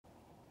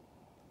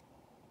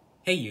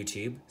Hey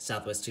YouTube,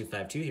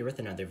 Southwest252 here with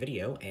another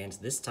video, and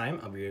this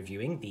time I'll be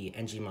reviewing the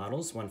NG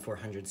models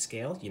 1/400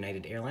 scale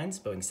United Airlines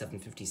Boeing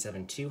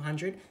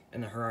 757-200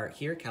 and the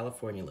here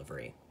California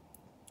livery.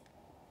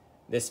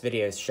 This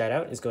video's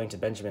shout-out is going to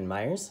Benjamin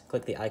Myers.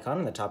 Click the icon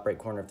in the top right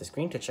corner of the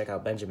screen to check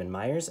out Benjamin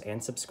Myers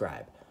and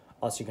subscribe.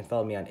 Also, you can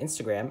follow me on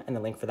Instagram, and the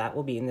link for that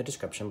will be in the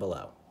description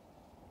below.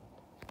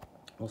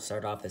 We'll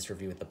start off this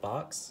review with the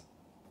box.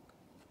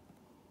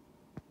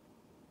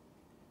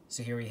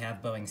 So here we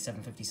have Boeing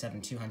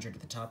 757-200 at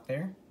the top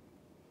there.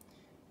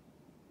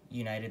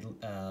 United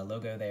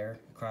logo there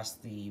across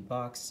the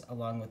box,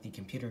 along with the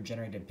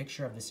computer-generated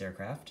picture of this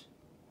aircraft.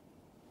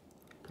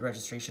 The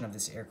registration of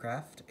this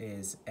aircraft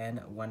is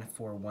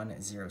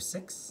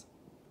N14106.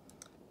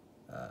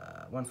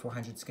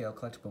 1/400 scale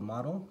collectible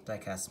model,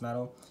 die-cast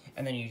metal.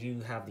 And then you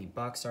do have the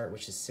box art,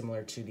 which is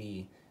similar to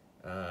the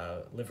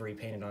livery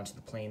painted onto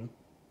the plane.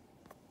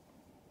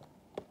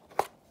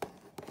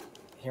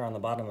 Here on the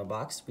bottom of the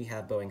box, we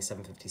have Boeing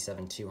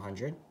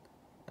 757-200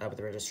 with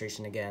the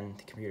registration again,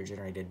 the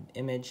computer-generated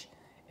image,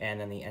 and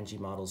then the NG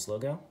Models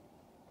logo.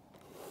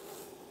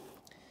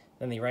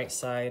 Then the right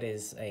side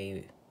is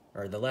the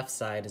left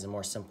side is a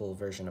more simple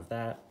version of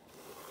that.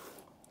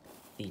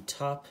 The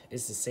top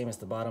is the same as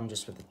the bottom,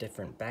 just with a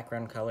different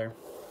background color.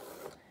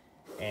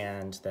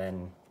 And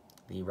then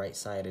the right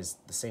side is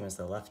the same as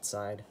the left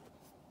side.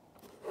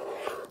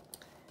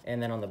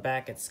 And then on the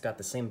back, it's got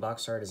the same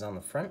box art as on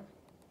the front.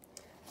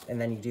 And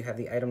then you do have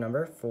the item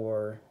number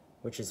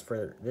which is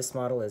for this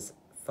model is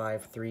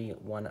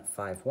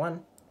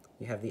 53151.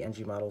 You have the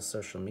NG Models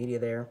social media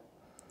there.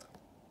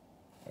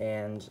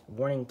 And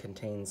warning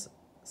contains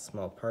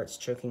small parts,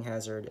 choking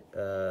hazard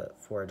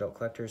for adult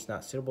collectors,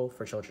 not suitable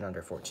for children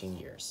under 14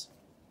 years.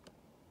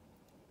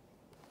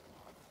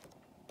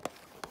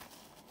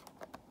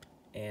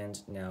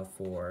 And now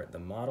for the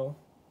model.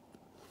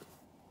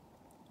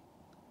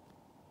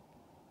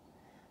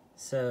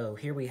 So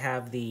here we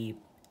have the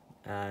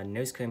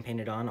nose cone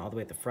painted on all the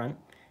way at the front.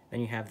 Then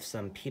you have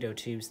some pitot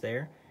tubes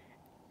there.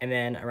 And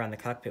then around the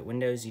cockpit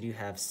windows, you do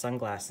have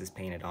sunglasses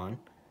painted on.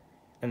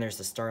 Then there's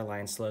the Star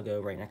Alliance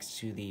logo right next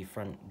to the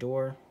front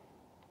door.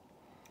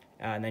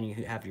 And then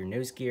you have your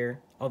nose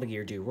gear. All the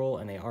gear do roll,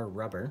 and they are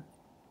rubber.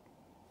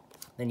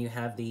 Then you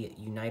have the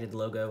United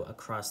logo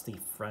across the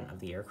front of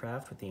the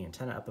aircraft with the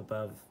antenna up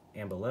above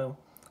and below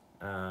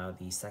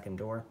the second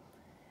door.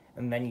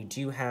 And then you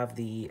do have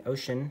the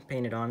ocean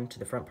painted on to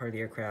the front part of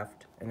the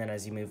aircraft. And then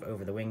as you move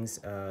over the wings,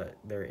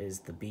 there is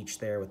the beach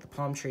there with the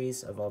palm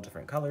trees of all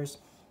different colors.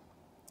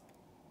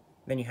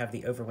 Then you have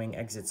the overwing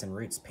exits and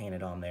routes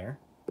painted on there.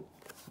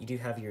 You do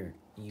have your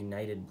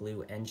United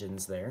blue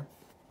engines there.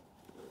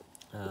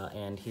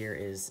 And here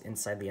is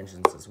inside the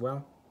engines as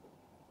well.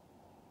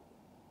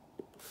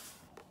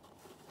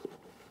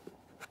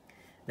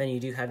 Then you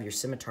do have your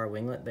scimitar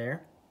winglet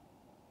there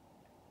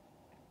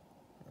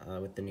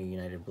with the new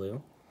United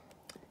blue.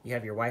 You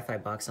have your Wi-Fi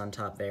box on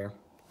top there.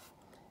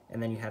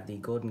 And then you have the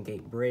Golden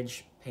Gate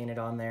Bridge painted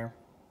on there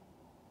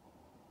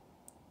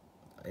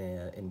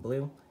in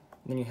blue. And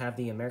then you have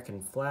the American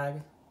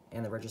flag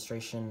and the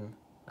registration,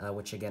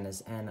 which again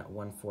is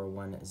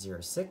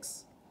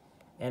N14106.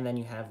 And then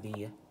you have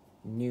the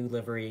new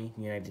livery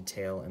United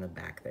tail in the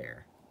back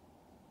there.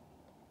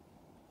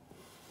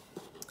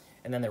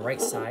 And then the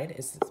right side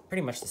is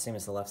pretty much the same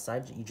as the left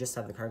side. You just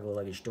have the cargo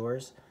luggage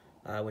doors,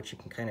 which you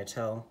can kind of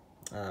tell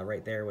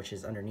right there, which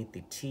is underneath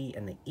the T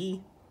and the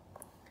E.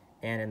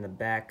 And in the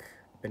back,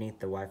 beneath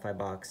the Wi-Fi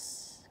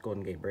box,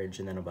 Golden Gate Bridge,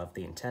 and then above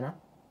the antenna.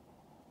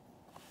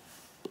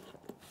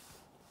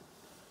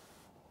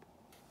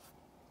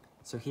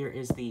 So here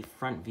is the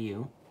front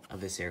view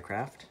of this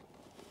aircraft.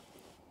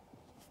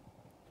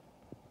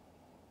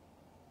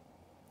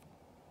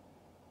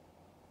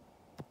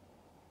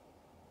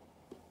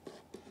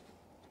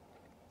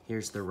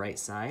 Here's the right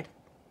side.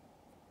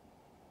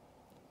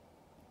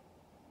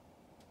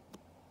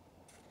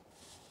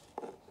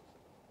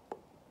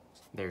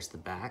 There's the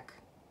back.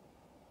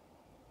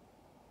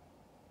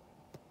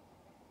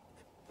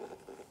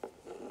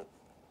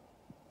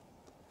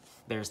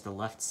 There's the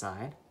left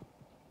side.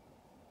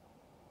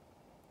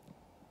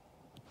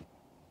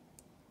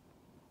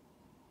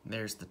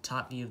 There's the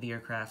top view of the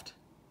aircraft.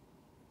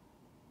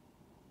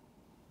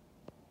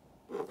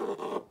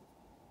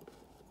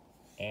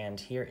 And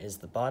here is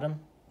the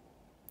bottom.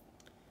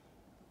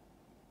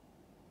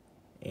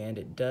 And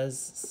it does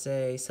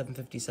say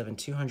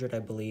 757-200, I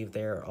believe.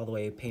 They're all the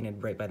way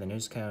painted right by the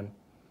nose cone.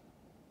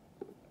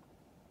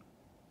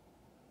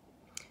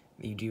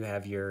 You do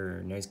have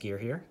your nose gear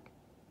here.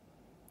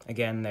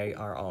 Again, they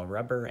are all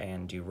rubber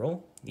and do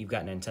roll. You've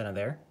got an antenna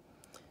there.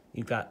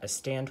 You've got a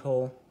stand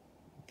hole,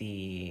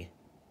 the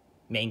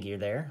main gear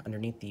there,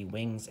 underneath the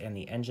wings and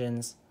the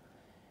engines.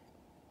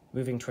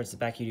 Moving towards the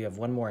back, you do have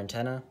one more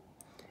antenna.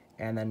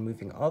 And then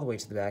moving all the way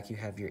to the back, you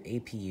have your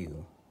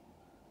APU.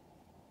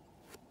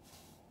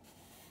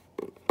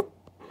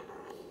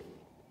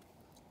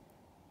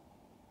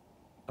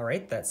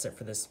 Alright, that's it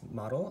for this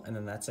model, and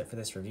then that's it for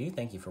this review.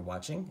 Thank you for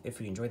watching. If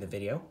you enjoyed the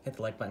video, hit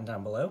the like button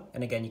down below,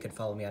 and again, you can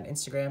follow me on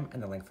Instagram,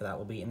 and the link for that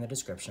will be in the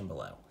description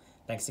below.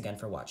 Thanks again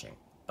for watching.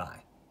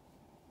 Bye.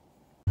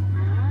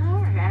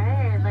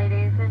 Alright,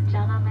 ladies and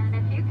gentlemen,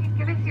 if you can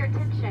give us your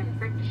attention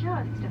for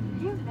just a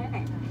few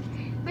minutes,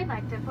 we'd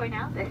like to point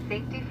out the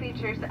safety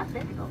features of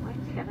this Boeing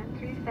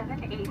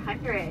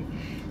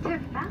 737-800. To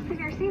fasten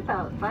your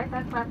seatbelt, slide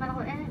that flat metal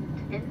end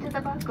into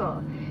the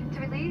buckle. To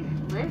release,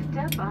 lift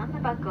up on the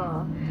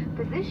buckle.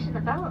 Position the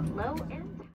belt low and